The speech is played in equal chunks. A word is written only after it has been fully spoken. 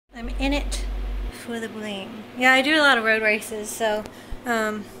in it for the bling. Yeah, I do a lot of road races, so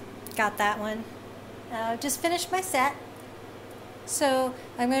got that one. Just finished my set. So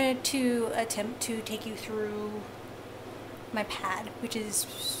I'm going to attempt to take you through my pad, which is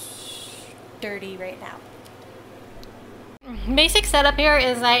dirty right now. Basic setup here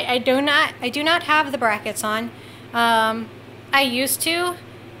is I do not have the brackets on. I used to,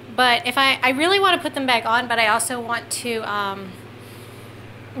 but if I really want to put them back on, but I also want to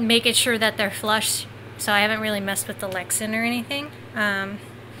make it sure that they're flush, so I haven't really messed with the Lexan or anything.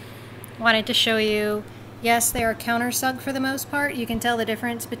 Wanted to show you, yes, they are countersunk for the most part. You can tell the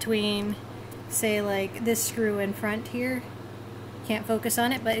difference between, say, like this screw in front here. Can't focus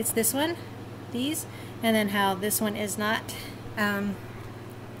on it, but it's this one, these, and then how this one is not.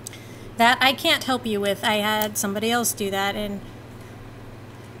 That I can't help you with. I had somebody else do that, and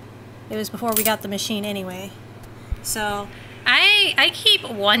it was before we got the machine anyway. So I keep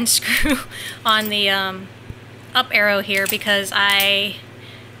one screw on the up arrow here because I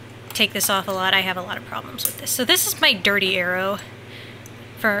take this off a lot. I have a lot of problems with this. So this is my dirty arrow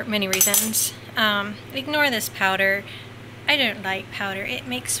for many reasons. Ignore this powder. I don't like powder. It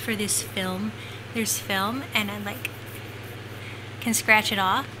makes for this film. There's film, and I can scratch it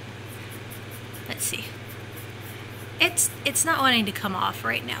off. Let's see. It's not wanting to come off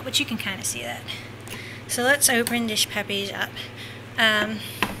right now, but you can kind of see that. So let's open this puppy up.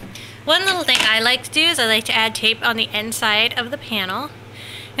 One little thing I like to do is I like to add tape on the inside of the panel.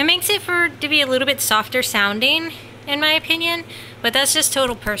 It makes it to be a little bit softer sounding, in my opinion, but that's just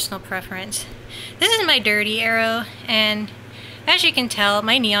total personal preference. This is my dirty arrow, and as you can tell,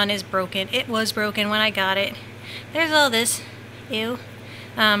 my neon is broken. It was broken when I got it. There's all this, ew.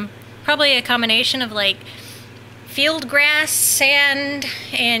 Probably a combination of like field grass, sand,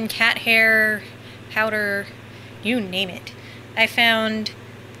 and cat hair, powder, you name it. I found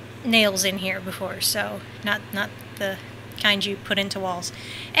nails in here before, so not the kind you put into walls.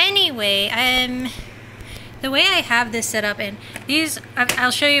 Anyway, the way I have this set up, and these,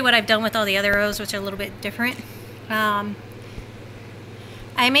 I'll show you what I've done with all the other rows, which are a little bit different. I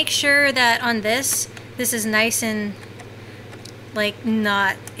make sure that on this is nice and like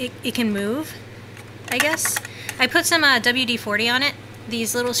not, it can move, I guess. I put some WD-40 on it,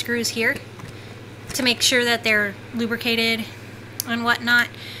 these little screws here, to make sure that they're lubricated and whatnot.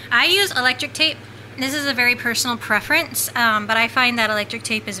 I use electric tape. This is a very personal preference, but I find that electric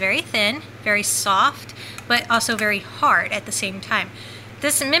tape is very thin, very soft, but also very hard at the same time.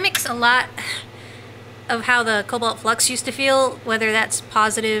 This mimics a lot of how the cobalt flux used to feel. Whether that's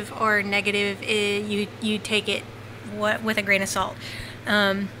positive or negative, you take it with a grain of salt.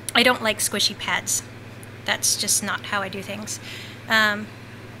 I don't like squishy pads. That's just not how I do things. I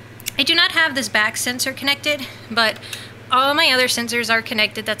do not have this back sensor connected, but all my other sensors are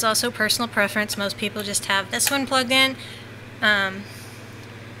connected. That's also personal preference. Most people just have this one plugged in.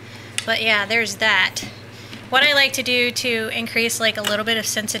 But yeah, there's that. What I like to do to increase like a little bit of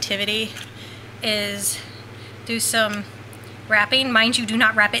sensitivity is do some wrapping. Mind you, do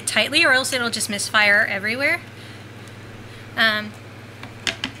not wrap it tightly or else it'll just misfire everywhere.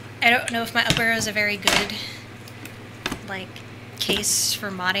 I don't know if my up arrow is a very good like case for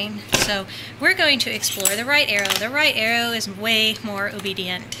modding, so we're going to explore the right arrow. The right arrow is way more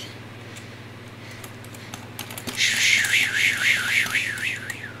obedient.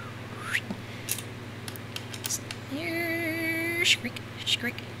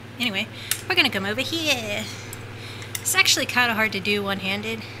 Anyway, we're gonna come over here. It's actually kind of hard to do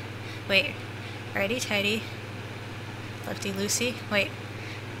one-handed. Wait, righty-tighty, lefty-loosey. Wait,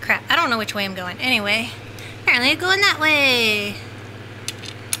 crap, I don't know which way I'm going. Anyway, apparently I'm going that way.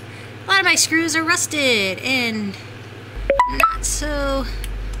 A lot of my screws are rusted and not so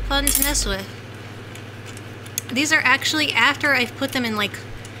fun to mess with. These are actually after I've put them in like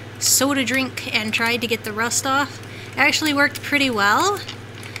soda drink and tried to get the rust off. It actually worked pretty well.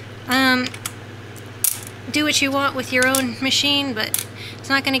 Do what you want with your own machine, but it's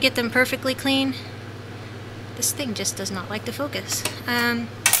not going to get them perfectly clean. This thing just does not like to focus.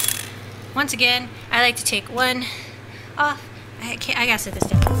 Once again, I like to take one off. I gotta set this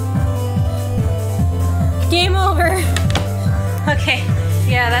down. Game over. Okay,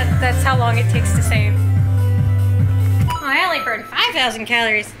 yeah, that's how long it takes to save. Oh, I only burned 5,000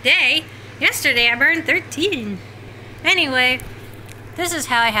 calories a day. Yesterday I burned 13. Anyway, this is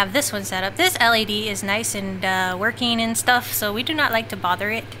how I have this one set up. This LED is nice and working and stuff, so we do not like to bother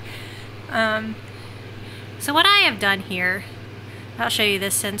it. So what I have done here, I'll show you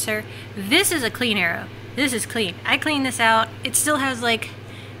this sensor. This is a clean arrow. This is clean. I cleaned this out. It still has like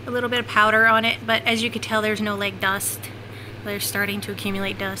a little bit of powder on it, but as you can tell, there's no like dust. they're starting to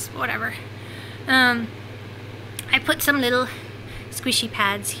accumulate dust, whatever. I put some little squishy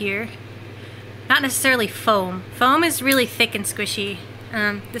pads here. Not necessarily foam. Foam is really thick and squishy.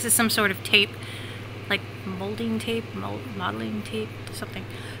 This is some sort of tape, like molding tape, modeling tape, something.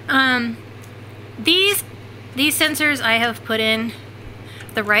 These sensors I have put in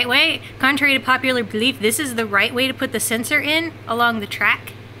the right way. Contrary to popular belief, this is the right way to put the sensor in along the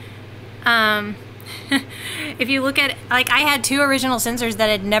track. If you look at, like, I had two original sensors that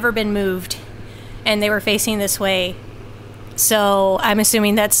had never been moved and they were facing this way. So I'm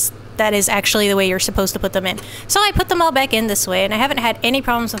assuming that is actually the way you're supposed to put them in. So I put them all back in this way and I haven't had any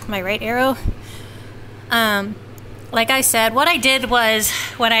problems with my right arrow. Like I said, what I did was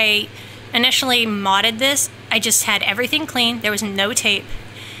when I initially modded this, I just had everything clean. There was no tape.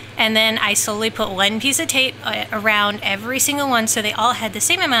 And then I slowly put one piece of tape around every single one so they all had the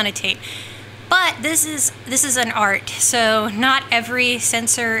same amount of tape. But this is an art, so not every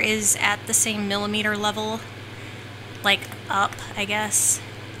sensor is at the same millimeter level, like up, I guess.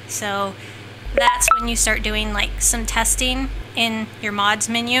 So that's when you start doing like some testing in your mods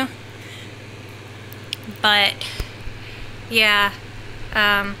menu. But yeah,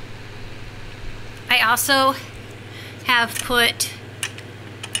 I also have put,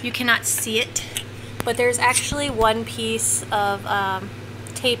 you cannot see it, but there's actually one piece of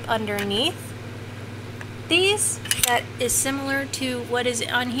tape underneath these that is similar to what is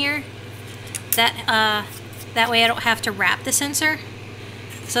on here. That way I don't have to wrap the sensor.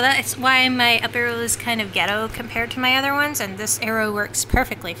 So that's why my up arrow is kind of ghetto compared to my other ones, and this arrow works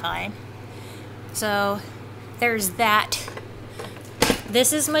perfectly fine. So there's that.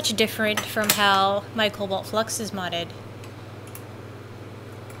 This is much different from how my Cobalt Flux is modded.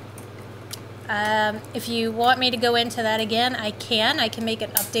 If you want me to go into that again, I can make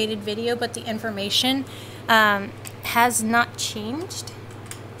an updated video, but the information has not changed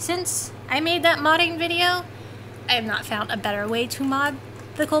since I made that modding video. I have not found a better way to mod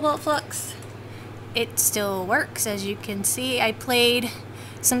the Cobalt Flux. It still works, as you can see. I played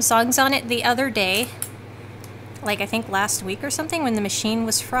some songs on it the other day, like I think last week or something, when the machine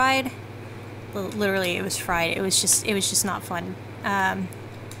was fried. Well, literally it was fried. It was just not fun.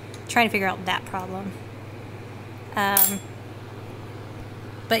 Trying to figure out that problem.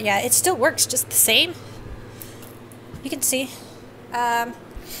 But yeah, it still works just the same. You can see. But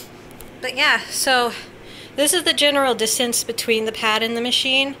yeah, so this is the general distance between the pad and the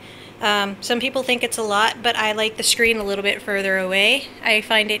machine. Some people think it's a lot, but I like the screen a little bit further away. I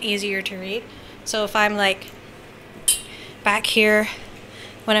find it easier to read. So if I'm like back here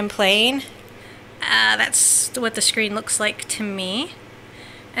when I'm playing, that's what the screen looks like to me.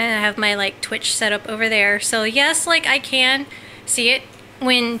 And I have my like Twitch set up over there. So yes, like I can see it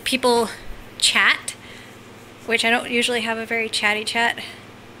when people chat, which I don't usually have a very chatty chat.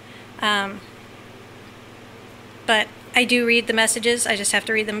 But I do read the messages. I just have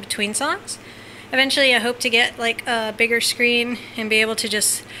to read them between songs. Eventually I hope to get like a bigger screen and be able to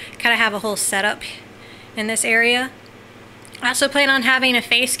just kind of have a whole setup in this area. I also plan on having a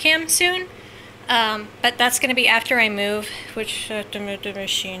face cam soon. But that's going to be after I move, which the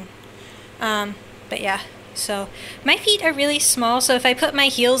machine. But yeah, so my feet are really small, so if I put my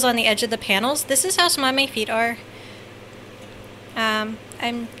heels on the edge of the panels, this is how small my feet are.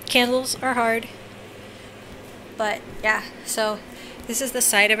 Candles are hard. But yeah, so this is the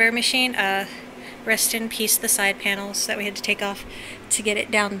side of our machine. Rest in peace, the side panels that we had to take off to get it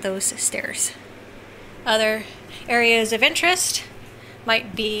down those stairs. Other areas of interest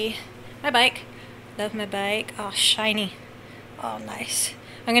might be my bike. Love my bike. Oh, shiny. Oh, nice.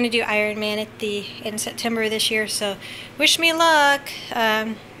 I'm gonna do Ironman in September this year, so wish me luck.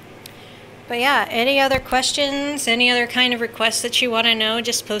 But yeah, any other questions, any other kind of requests that you want to know,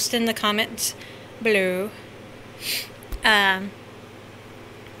 just post in the comments below. And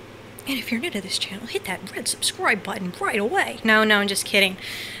if you're new to this channel, hit that red subscribe button right away. No, I'm just kidding.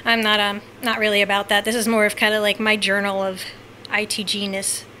 I'm not really about that. This is more of kind of like my journal of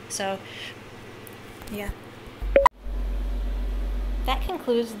ITG-ness. So yeah. That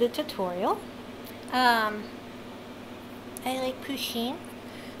concludes the tutorial. I like pushing.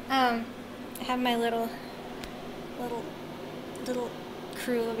 I have my little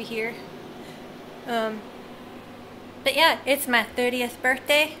crew over here. But yeah, it's my 30th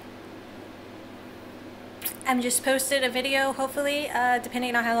birthday. I'm just posted a video, hopefully,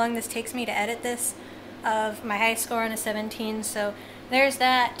 depending on how long this takes me to edit this, of my high score on a 17. So there's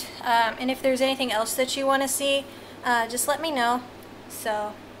that. And if there's anything else that you want to see, just let me know.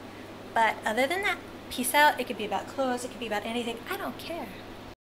 So, but other than that, peace out. It could be about clothes, it could be about anything. I don't care.